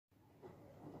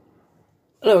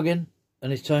Hello again,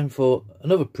 and it's time for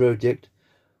another project.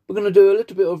 We're going to do a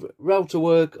little bit of router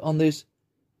work on this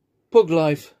Pug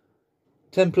Life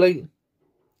template.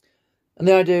 And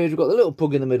the idea is we've got the little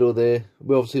pug in the middle there.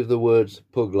 We obviously have the words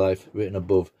Pug Life written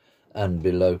above and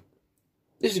below.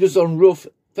 This is just on rough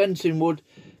fencing wood.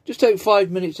 Just take 5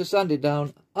 minutes to sand it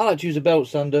down. I like to use a belt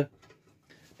sander.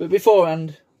 But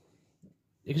beforehand,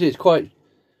 you can see it's quite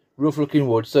rough looking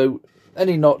wood. So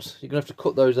any knots, you're going to have to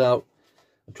cut those out.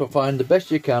 Try to find the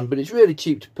best you can, but it's really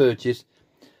cheap to purchase.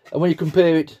 And when you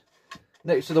compare it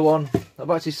next to the one, I've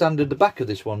actually sanded the back of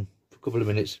this one for a couple of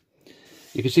minutes.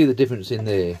 You can see the difference in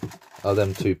there, how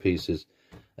them two pieces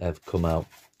have come out.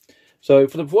 So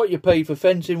for what you pay for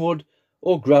fencing wood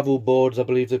or gravel boards, I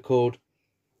believe they're called,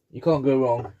 you can't go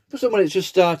wrong. For someone that's just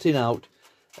starting out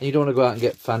and you don't want to go out and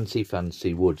get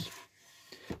fancy woods.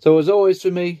 So as always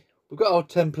for me, we've got our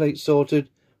template sorted,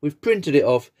 we've printed it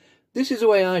off. This is the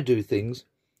way I do things.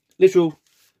 Literal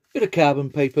bit of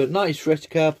carbon paper, nice fresh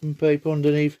carbon paper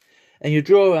underneath, and you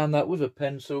draw around that with a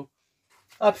pencil.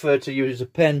 I prefer to use a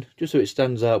pen just so it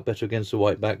stands out better against the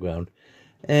white background,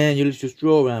 and you just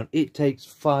draw around. It takes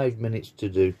 5 minutes to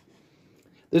do.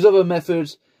 There's other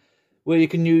methods where you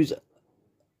can use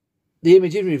the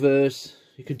image in reverse.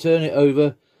 You can turn it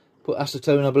over, put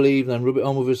acetone I believe, and then rub it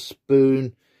on with a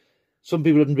spoon. Some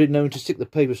people have been known to stick the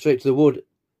paper straight to the wood,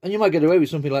 and you might get away with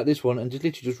something like this one and just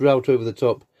literally just route over the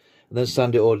top and then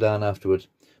sand it all down afterwards.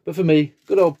 But for me,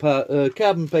 good old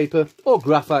carbon paper or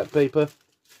graphite paper.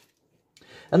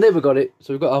 And there we got it.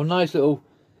 So we've got our nice little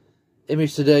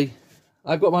image today.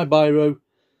 I've got my biro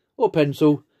or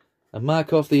pencil and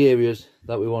mark off the areas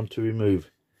that we want to remove.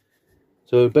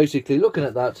 So basically looking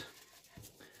at that,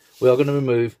 we are going to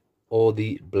remove all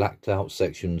the blacked out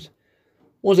sections.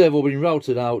 Once they've all been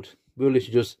routed out, we'll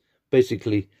literally just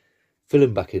basically fill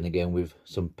them back in again with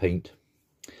some paint.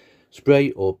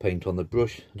 Spray or paint on the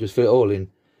brush, just fill it all in,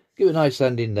 give it a nice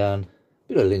sanding down,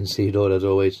 bit of linseed oil as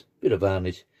always, bit of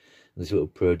varnish, and this little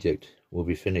project will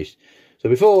be finished. So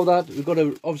before that, we've got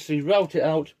to obviously route it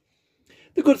out.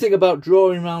 The good thing about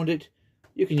drawing around it,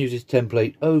 you can use this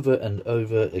template over and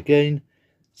over again,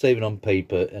 saving on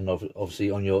paper and obviously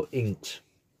on your inks.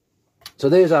 So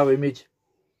there's our image.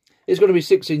 It's going to be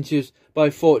 6 inches by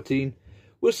 14.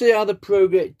 We'll see how the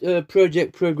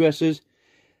project progresses.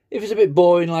 If it's a bit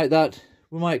boring like that,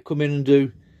 we might come in and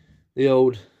do the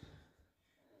old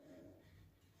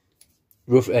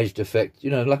rough edged effect, you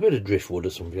know, like a bit of driftwood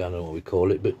or something, I don't know what we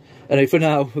call it. But anyway, for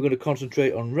now, we're going to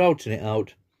concentrate on routing it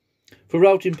out. For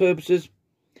routing purposes,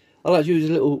 I like to use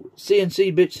a little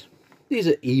CNC bits. These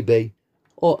are eBay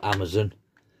or Amazon,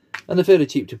 and they're fairly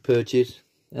cheap to purchase,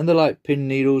 and they're like pin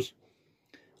needles.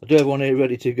 I do have one here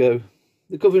ready to go.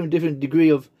 They're covering a different degree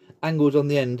of angles on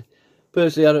the end.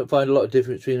 Personally, I don't find a lot of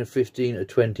difference between a 15, a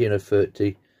 20 and a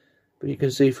 30. But you can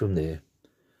see from there.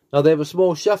 Now they have a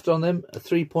small shaft on them, a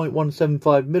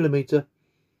 3.175mm.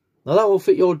 Now that will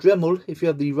fit your Dremel if you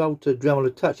have the router Dremel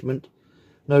attachment.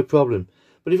 No problem.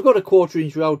 But if you've got a 1/4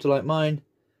 inch router like mine,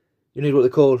 you need what they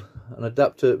call an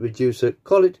adapter reducer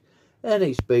collet. And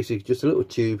it's basically just a little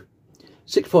tube,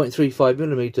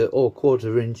 6.35mm or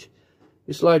 1/4 inch.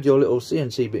 You slide your little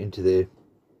CNC bit into there.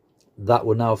 That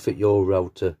will now fit your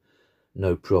router,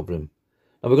 no problem.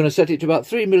 And we're going to set it to about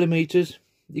 3mm.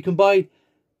 You can buy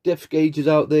depth gauges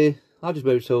out there. I just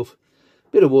made myself a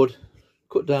bit of wood,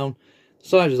 cut down the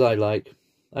sizes I like.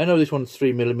 I know this one's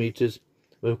 3mm,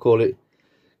 we'll call it,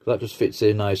 because that just fits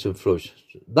there nice and flush.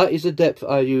 That is the depth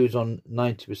I use on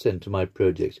 90% of my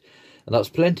projects, and that's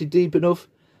plenty deep enough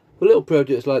for little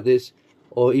projects like this,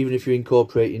 or even if you're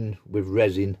incorporating with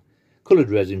resin, coloured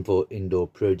resin for indoor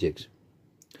projects.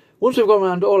 Once we've gone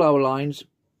around all our lines,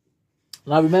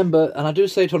 and I remember, and I do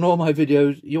say it on all my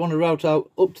videos, you want to route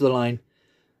out up to the line.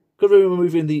 Because we're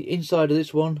removing the inside of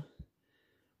this one,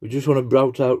 we just want to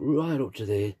route out right up to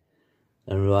there,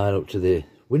 and right up to there.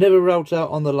 We never route out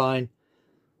on the line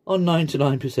on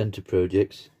 99% of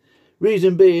projects.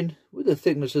 Reason being, with the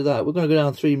thickness of that, we're going to go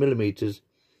down 3mm.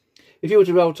 If you were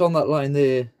to route on that line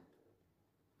there,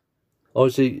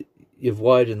 obviously you've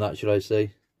widened that, should I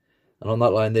say, and on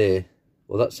that line there,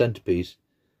 or that centerpiece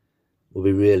will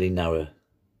be really narrow.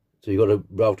 So you've got to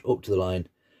route up to the line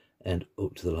and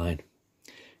up to the line.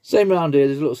 Same around here,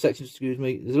 there's a little section, excuse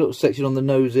me, there's a little section on the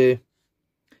nose here.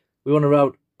 We want to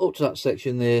route up to that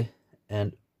section there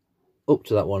and up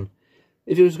to that one.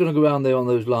 If you're just going to go around there on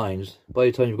those lines, by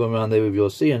the time you've gone around there with your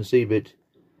CNC bit,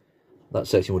 that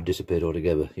section would disappear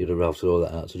altogether. You'd have routed all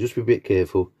that out, so just be a bit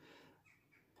careful.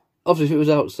 Obviously if it was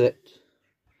outset,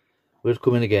 we'd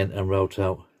come in again and route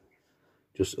out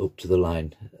just up to the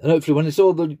line. And hopefully when it's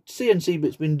all the CNC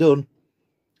bit's been done,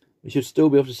 we should still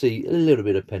be able to see a little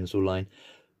bit of pencil line.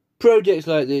 Projects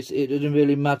like this, it doesn't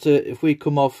really matter if we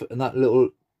come off and that little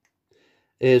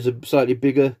is a slightly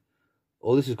bigger,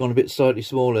 or this has gone a bit slightly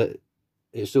smaller.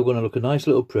 It's still going to look a nice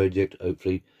little project,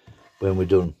 hopefully, when we're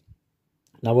done.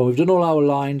 Now, when we've done all our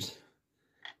lines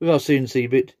with our CNC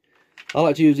bit, I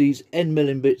like to use these end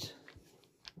milling bits.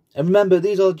 And remember,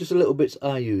 these are just the little bits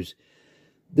I use.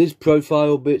 These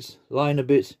profile bits, liner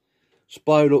bits,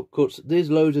 spiral up cuts. There's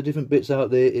loads of different bits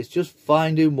out there. It's just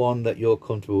finding one that you're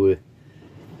comfortable with.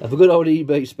 And for good old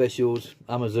eBay specials,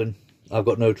 Amazon, I've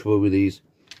got no trouble with these.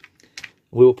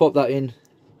 We will pop that in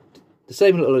the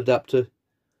same little adapter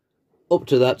up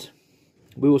to that.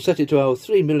 We will set it to our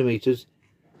 3mm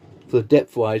for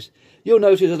depth wise. You'll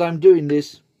notice as I'm doing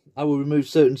this, I will remove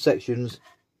certain sections,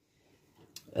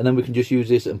 and then we can just use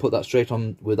this and put that straight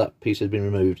on where that piece has been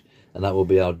removed, and that will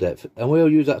be our depth. And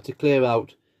we'll use that to clear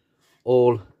out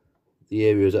all the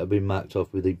areas that have been marked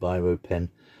off with the biro pen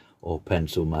or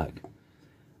pencil mark.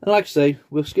 And like I say,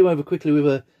 we'll skim over quickly with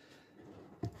a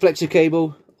flexi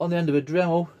cable on the end of a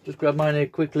Dremel. Just grab mine here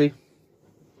quickly.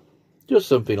 Just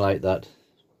something like that.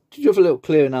 Just a little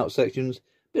clearing out sections,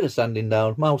 bit of sanding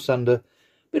down, mouse sander,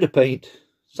 bit of paint,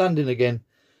 sanding again,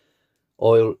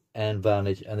 oil and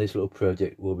varnish, and this little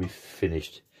project will be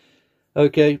finished.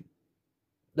 Okay,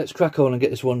 let's crack on and get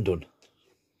this one done.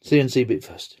 CNC bit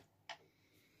first.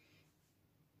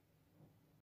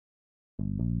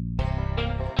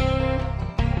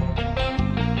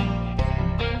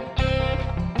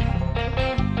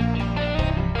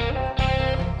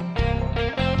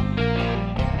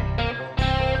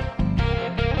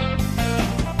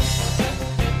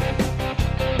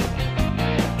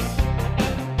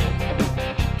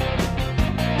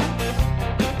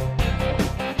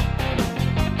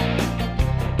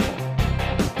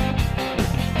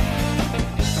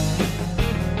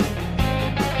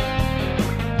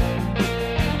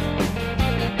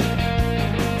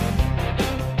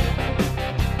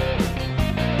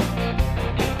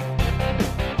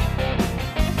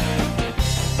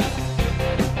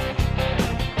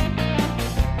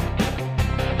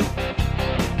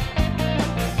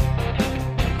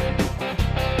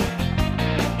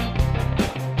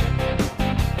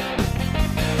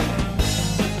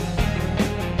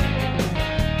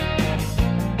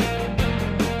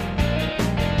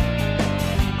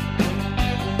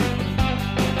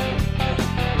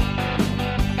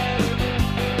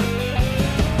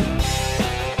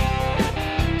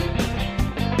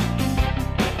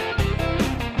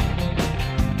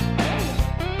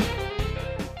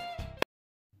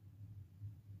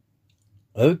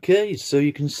 Okay, so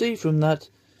you can see from that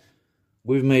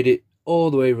we've made it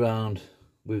all the way around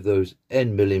with those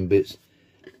end milling bits.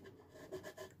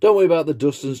 Don't worry about the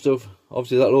dust and stuff,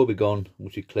 obviously that'll all be gone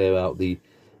once we clear out the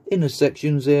inner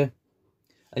sections there.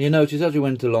 And you notice as we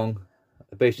went along,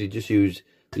 I basically just used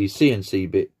the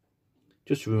CNC bit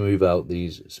just to remove out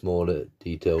these smaller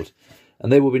details.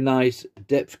 And they will be nice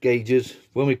depth gauges.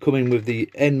 When we come in with the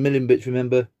end milling bits,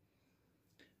 remember,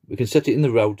 we can set it in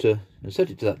the router and set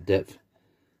it to that depth.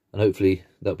 And hopefully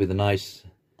that'll be the nice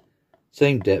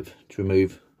same depth to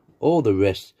remove all the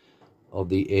rest of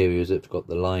the areas that have got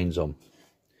the lines on.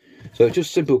 So it's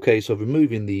just a simple case of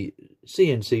removing the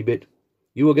CNC bit.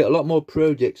 You will get a lot more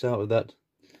projects out of that.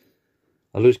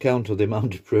 I lose count of the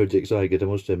amount of projects I get, I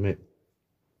must admit.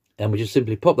 And we just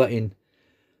simply pop that in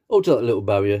up to that little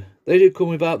barrier. They do come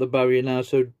without the barrier now,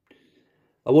 so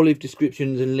I will leave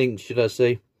descriptions and links, should I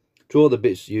say, to all the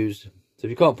bits used. So if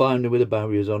you can't find them with the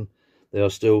barriers on, they are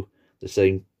still the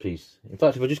same piece. In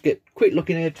fact, if I just get quick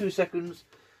looking here, 2 seconds.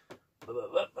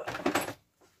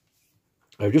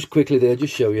 I'll just quickly there,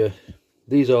 just show you.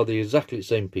 These are the exactly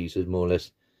same pieces, more or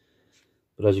less.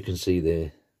 But as you can see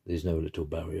there, there's no little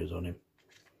barriers on him.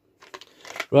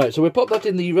 Right, so we'll pop that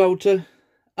in the router.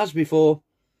 As before,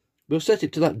 we'll set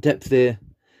it to that depth there.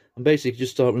 And basically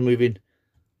just start removing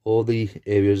all the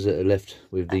areas that are left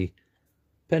with the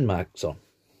pen marks on.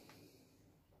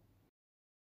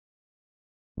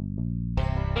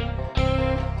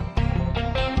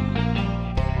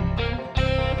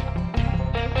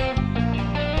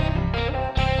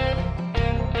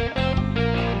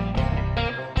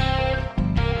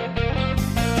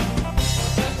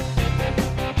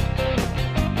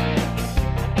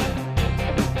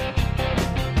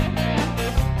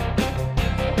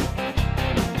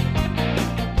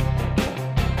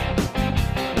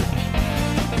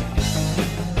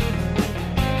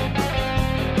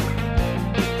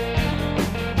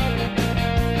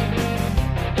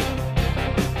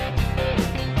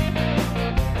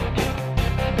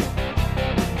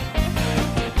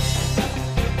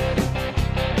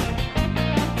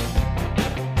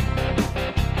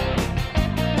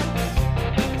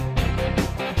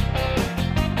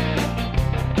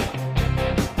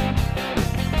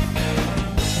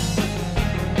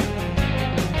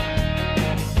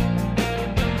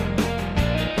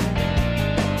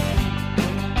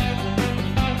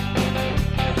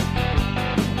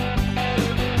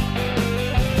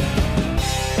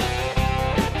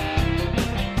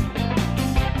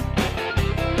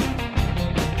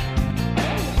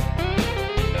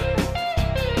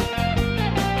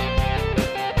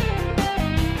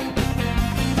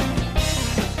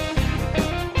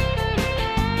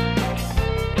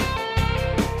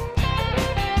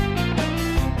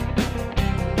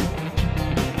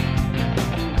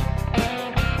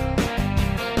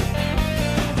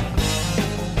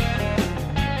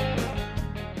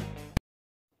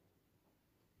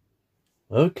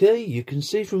 Okay, you can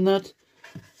see from that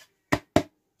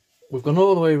we've gone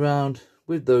all the way around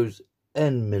with those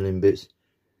end milling bits,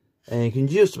 and you can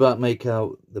just about make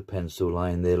out the pencil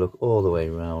line there, look, all the way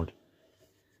around.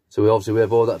 So we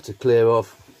have all that to clear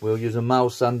off. We'll use a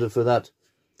mouse sander for that.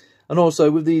 And also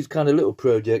with these kind of little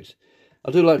projects,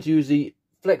 I do like to use the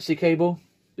flexi cable.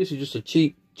 This is just a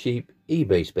cheap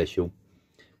eBay special.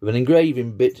 With an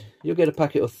engraving bit, you'll get a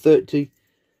packet of 30,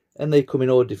 and they come in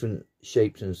all different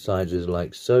shapes and sizes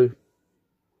like so.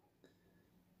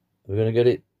 We're going to get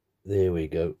it, there we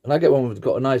go. And I get one that's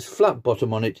got a nice flat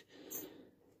bottom on it,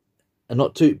 and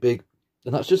not too big,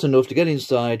 and that's just enough to get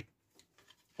inside.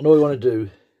 And all we want to do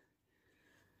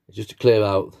is just to clear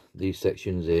out these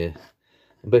sections here,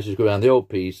 and basically go around the old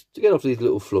piece to get off these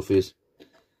little fluffies,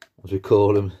 as we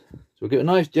call them. So we'll get a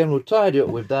nice general tidy up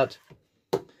with that.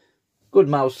 Good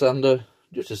mouse sander,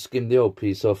 just to skim the old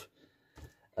piece off,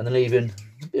 and then leaving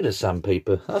a bit of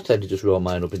sandpaper. I tend to just roll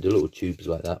mine up into little tubes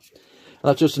like that. And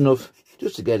that's just enough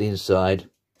just to get inside,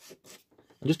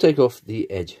 and just take off the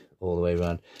edge all the way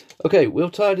around. Okay,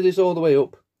 we'll tidy this all the way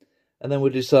up, and then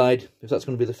we'll decide if that's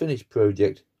going to be the finished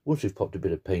project once we've popped a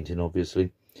bit of paint in,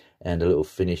 obviously, and a little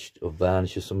finish of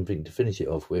varnish or something to finish it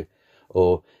off with,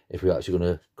 or if we're actually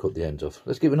going to cut the ends off.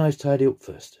 Let's give it a nice tidy up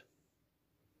first.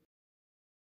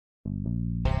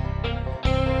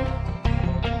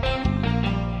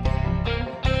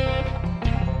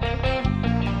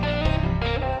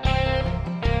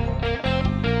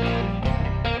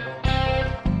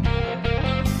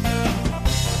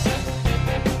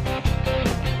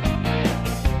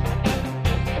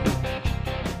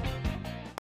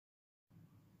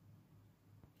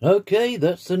 Okay,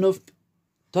 that's enough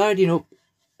tidying up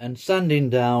and sanding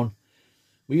down.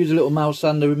 We used a little mouse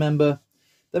sander, remember?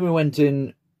 Then we went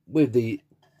in with the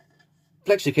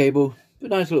flexi cable, a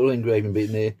nice little engraving bit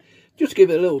in there, just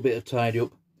give it a little bit of tidy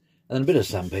up, and then a bit of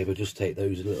sandpaper, just take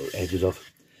those little edges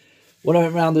off. When I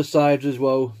went round the sides as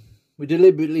well, we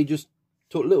deliberately just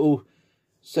took little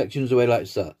sections away like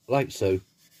so. So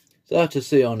hard to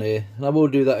see on here, and I will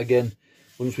do that again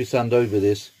once we sand over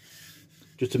this,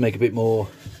 just to make a bit more,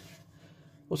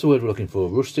 what's the word we're looking for,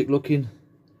 rustic looking?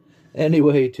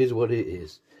 Anyway, it is what it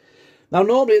is. Now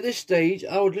normally at this stage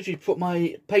I would literally put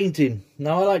my paint in.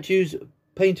 Now I like to use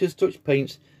Painter's Touch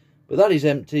paints, but that is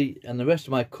empty and the rest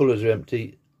of my colours are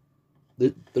empty.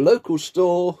 The local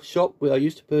shop where I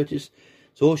used to purchase,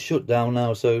 it's all shut down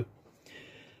now, so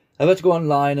I've had to go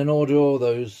online and order all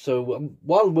those. So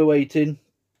while we're waiting,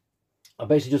 I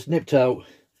basically just nipped out,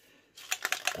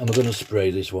 and we're going to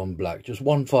spray this one black, just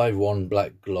 151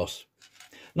 black gloss.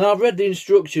 Now I've read the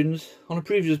instructions on a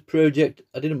previous project.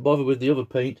 I didn't bother with the other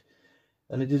paint,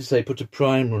 and it did say put a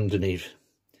primer underneath,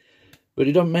 but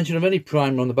it don't mention of any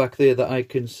primer on the back there that I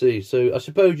can see. So I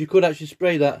suppose you could actually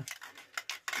spray that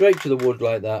straight to the wood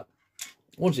like that.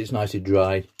 Once it's nicely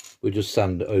dry, we'll just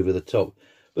sand over the top.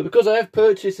 But because I have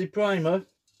purchased the primer,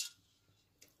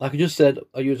 like I just said,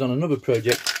 I used on another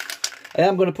project, I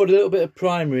am going to put a little bit of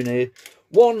primer in here.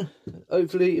 One,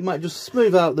 hopefully it might just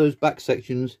smooth out those back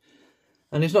sections,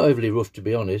 and it's not overly rough, to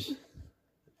be honest,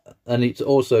 and it's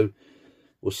also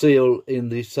will seal in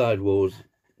the side walls,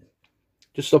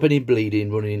 just stop any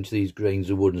bleeding running into these grains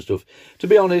of wood and stuff. To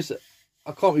be honest,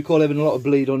 I can't recall having a lot of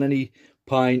bleed on any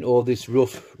pine or this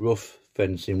rough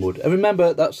fencing wood. And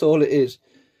remember, that's all it is.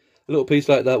 A little piece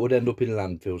like that would end up in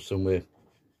landfill somewhere.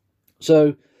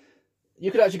 So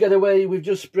you could actually get away with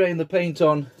just spraying the paint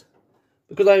on.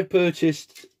 Because I've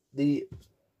purchased the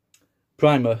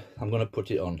primer, I'm going to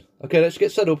put it on. Okay, let's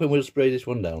get set up and we'll spray this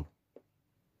one down.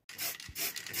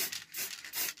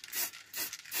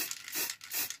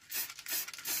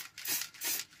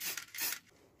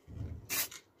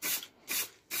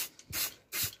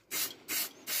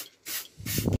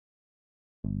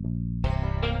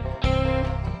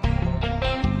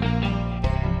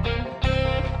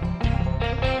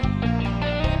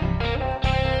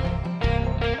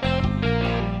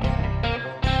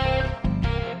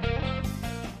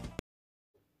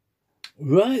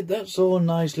 Right, that's all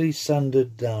nicely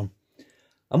sanded down.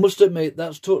 I must admit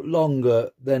that's took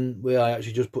longer than where I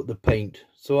actually just put the paint.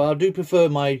 So I do prefer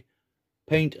my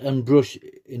paint and brush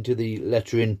into the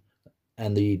lettering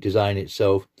and the design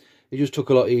itself. It just took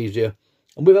a lot easier.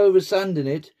 And with over sanding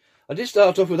it, I did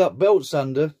start off with that belt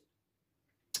sander.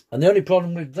 And the only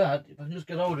problem with that, if I can just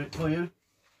get hold of it for you,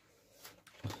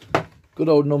 good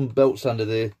old numb belt sander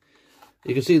there.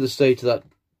 You can see the state of that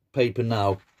paper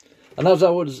now. And as I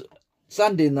was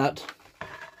sanding that,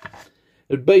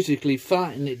 it would basically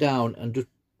fatten it down and just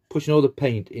pushing all the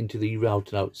paint into the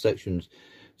routed out sections.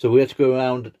 So we had to go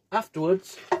around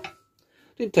afterwards.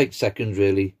 Didn't take seconds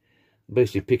really,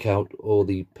 basically pick out all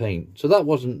the paint. So that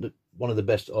wasn't one of the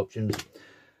best options.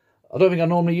 I don't think I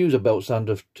normally use a belt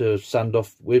sander to sand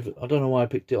off with. I don't know why I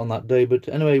picked it on that day, but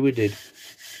anyway, we did.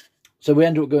 So we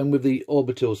ended up going with the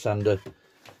orbital sander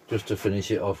just to finish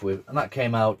it off with, and that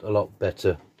came out a lot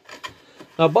better.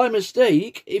 Now, by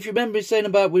mistake, if you remember me saying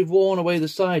about we've worn away the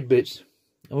side bits,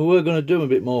 and we were going to do them a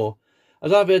bit more,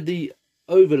 as I've had the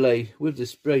overlay with the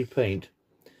spray paint,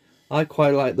 I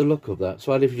quite like the look of that.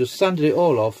 So I literally just sanded it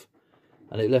all off,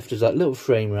 and it left us that little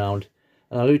frame round,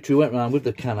 and I literally went around with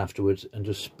the can afterwards and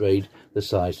just sprayed the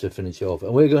sides to finish it off.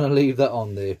 And we're going to leave that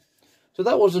on there. So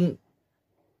that wasn't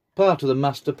part of the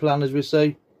master plan, as we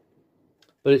say,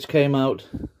 but it came out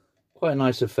quite a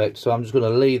nice effect, so I'm just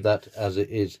going to leave that as it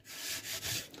is.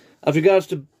 As regards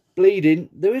to bleeding,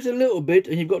 there is a little bit,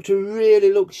 and you've got to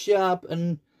really look sharp,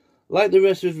 and like the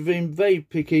rest of us, being very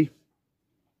picky.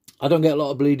 I don't get a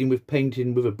lot of bleeding with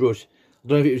painting with a brush. I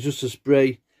don't know if it was just a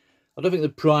spray. I don't think the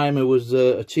primer was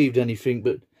achieved anything,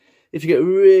 but if you get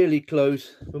really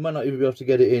close, we might not even be able to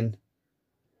get it in.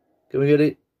 Can we get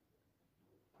it?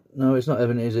 No, it's not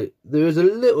evident, is it? There is a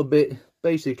little bit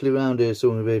basically around here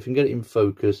somewhere, if you can get it in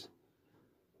focus.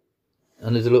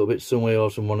 And there's a little bit somewhere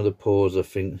else on one of the paws, I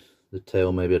think. The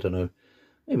tail, maybe, I don't know.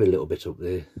 Maybe a little bit up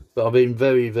there. But I've been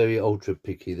very, very ultra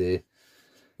picky there.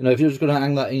 You know, if you're just going to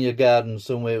hang that in your garden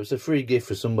somewhere, it's a free gift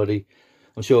for somebody.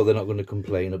 I'm sure they're not going to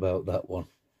complain about that one.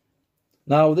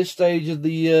 Now, this stage of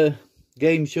the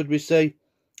game, should we say,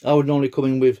 I would normally come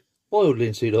in with boiled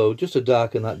linseed oil just to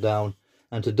darken that down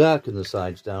and to darken the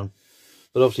sides down.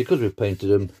 But obviously, because we've painted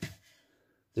them,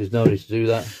 there's no need to do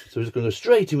that. So we're just going to go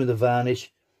straight in with the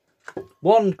varnish.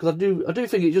 One, because I do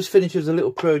think it just finishes a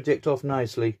little project off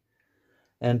nicely.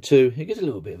 And two, it gives a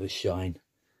little bit of a shine.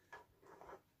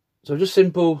 So just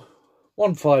simple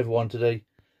 151 today.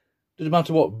 Doesn't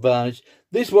matter what varnish.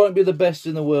 This won't be the best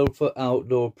in the world for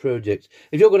outdoor projects.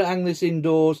 If you're going to hang this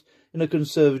indoors in a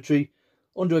conservatory,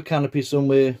 under a canopy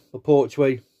somewhere, a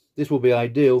porchway, this will be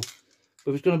ideal.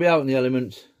 But if it's going to be out in the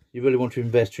elements, you really want to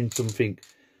invest in something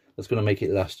that's going to make it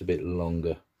last a bit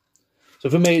longer. So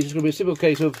for me, it's just going to be a simple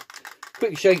case of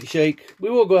quick shake.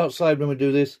 We will go outside when we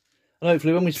do this. And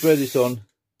hopefully when we spray this on,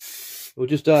 we'll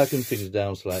just darken things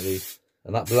down slightly.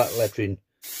 And that black lettering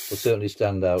will certainly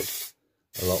stand out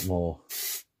a lot more.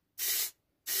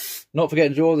 Not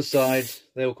forgetting to draw the sides.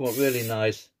 They will come up really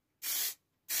nice.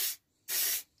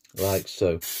 Like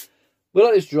so. We'll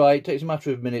let this dry. It takes a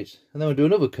matter of minutes. And then we'll do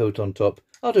another coat on top.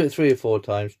 I'll do it 3 or 4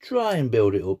 times. Try and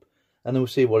build it up. And then we'll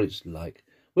see what it's like.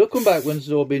 We'll come back when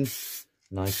it's all been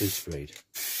nicely sprayed.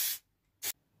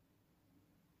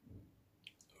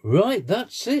 Right,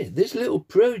 that's it. This little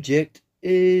project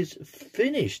is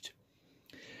finished.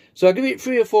 So I'll give it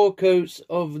 3 or 4 coats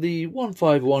of the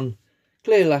 151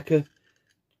 clear lacquer.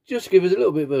 Just to give us a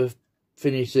little bit of a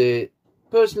finish here.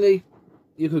 Personally,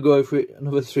 you could go for it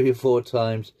another 3 or 4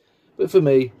 times. But for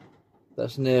me,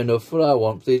 that's near enough for what I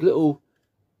want for these little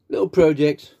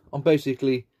projects on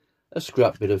basically a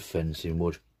scrap bit of fencing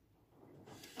wood.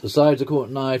 The sides are cut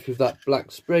nice with that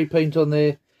black spray paint on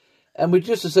there. And we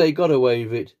just to say got away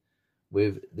with it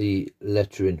with the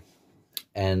lettering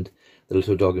and the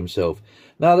little dog himself.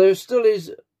 Now there still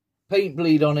is paint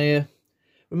bleed on here.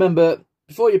 Remember,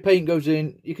 before your paint goes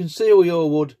in, you can seal your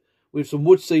wood with some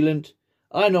wood sealant.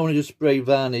 I normally just spray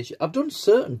varnish. I've done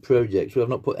certain projects where I've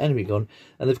not put anything on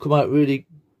and they've come out really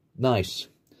nice.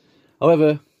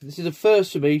 However, this is a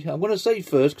first for me. I'm going to say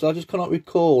first because I just cannot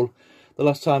recall the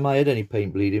last time I had any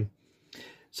paint bleeding.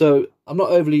 So I'm not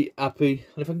overly happy.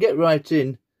 And if I can get right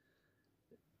in,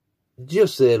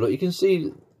 just there, look, you can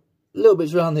see little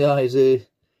bits around the eyes here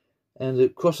and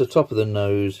across the top of the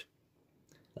nose.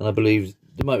 And I believe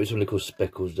there might be some little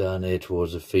speckles down here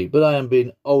towards the feet. But I am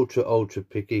being ultra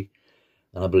picky.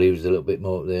 And I believe there's a little bit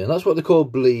more up there. And that's what they call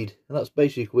bleed. And that's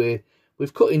basically where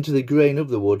we've cut into the grain of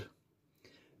the wood.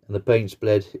 And the paint's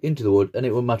bled into the wood. And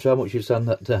it won't matter how much you sand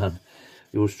that down,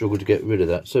 you will struggle to get rid of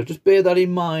that. So just bear that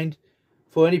in mind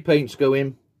before any paints go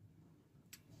in.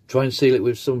 Try and seal it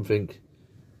with something.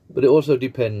 But it also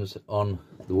depends on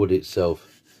the wood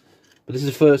itself. But this is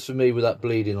the first for me with that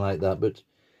bleeding like that. But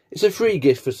it's a free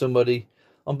gift for somebody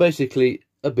on basically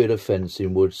a bit of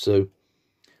fencing wood. So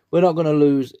we're not going to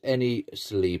lose any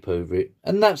sleep over it.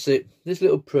 And that's it. This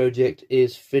little project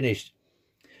is finished.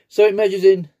 So it measures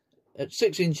in at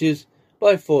 6 inches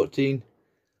by 14.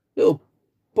 Little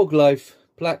Pug Life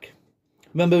plaque.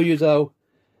 Remember, we use our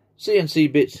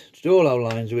CNC bits to do all our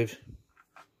lines with.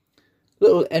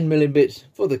 Little end milling bits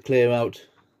for the clear out.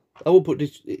 I will put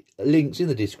links in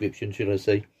the description, should I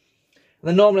say. And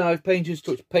then normally I have painters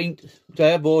touch paint, which I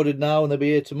have ordered now, and they'll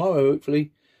be here tomorrow,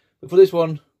 hopefully. But for this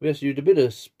one, we have to use a bit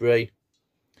of spray.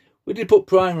 We did put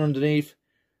primer underneath.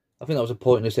 I think that was a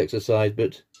pointless exercise,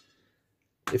 but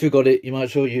if you've got it, you might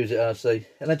as well use it, I say.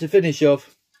 And then to finish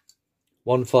off,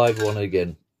 151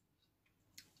 again,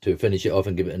 to finish it off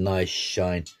and give it a nice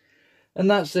shine. And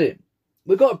that's it.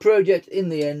 We've got a project in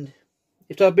the end.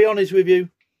 If I'll be honest with you,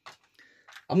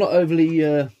 I'm not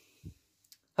overly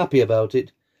happy about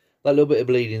it. That little bit of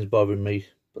bleeding is bothering me.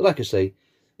 But like I say,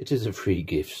 it is a free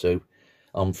gift, so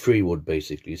I'm free wood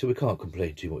basically, so we can't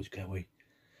complain too much, can we?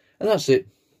 And that's it.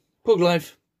 Pug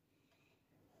Life.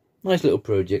 Nice little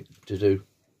project to do.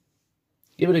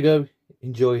 Give it a go.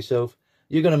 Enjoy yourself.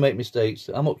 You're going to make mistakes.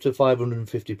 I'm up to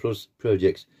 550 plus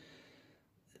projects.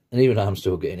 And even I'm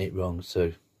still getting it wrong,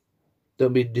 so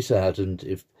don't be disheartened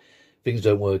if things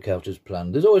don't work out as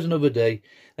planned. There's always another day,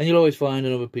 and you'll always find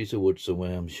another piece of wood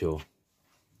somewhere, I'm sure.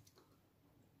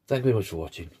 Thank you very much for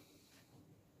watching.